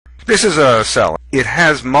This is a cell. It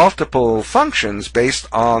has multiple functions based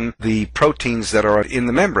on the proteins that are in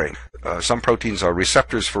the membrane. Some proteins are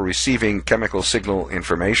receptors for receiving chemical signal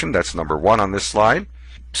information. That's number one on this slide.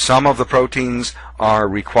 Some of the proteins are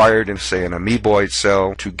required in, say, an amoeboid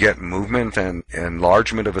cell to get movement and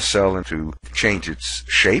enlargement of a cell and to change its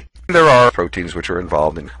shape. There are proteins which are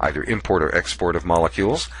involved in either import or export of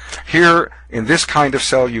molecules. Here, in this kind of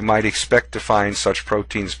cell, you might expect to find such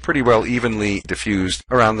proteins pretty well evenly diffused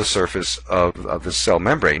around the surface of the cell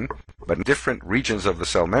membrane. But different regions of the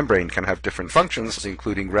cell membrane can have different functions,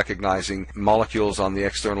 including recognizing molecules on the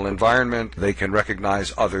external environment. They can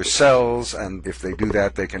recognize other cells, and if they do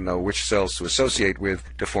that, they can know which cells to associate with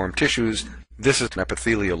to form tissues. This is an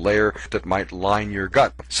epithelial layer that might line your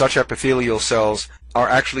gut. Such epithelial cells are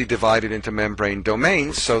actually divided into membrane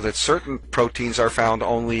domains so that certain proteins are found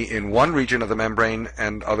only in one region of the membrane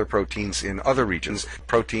and other proteins in other regions.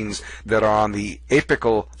 Proteins that are on the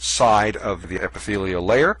apical side of the epithelial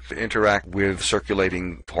layer interact with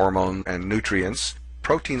circulating hormone and nutrients.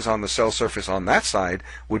 Proteins on the cell surface on that side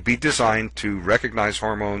would be designed to recognize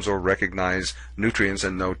hormones or recognize nutrients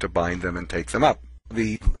and know to bind them and take them up.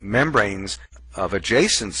 The membranes of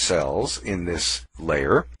adjacent cells in this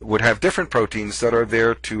layer would have different proteins that are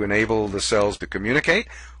there to enable the cells to communicate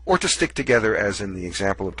or to stick together, as in the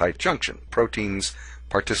example of tight junction. Proteins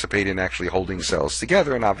participate in actually holding cells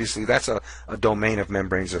together, and obviously that's a domain of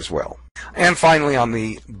membranes as well. And finally, on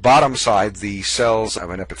the bottom side, the cells of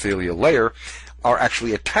an epithelial layer are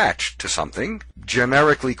actually attached to something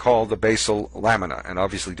generically called the basal lamina, and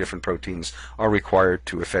obviously different proteins are required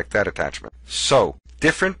to effect that attachment. So,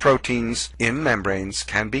 different proteins in membranes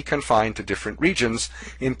can be confined to different regions,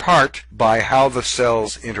 in part by how the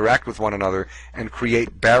cells interact with one another and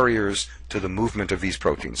create barriers to the movement of these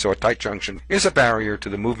proteins. So a tight junction is a barrier to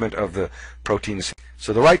the movement of the proteins.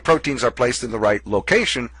 So the right proteins are placed in the right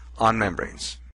location on membranes.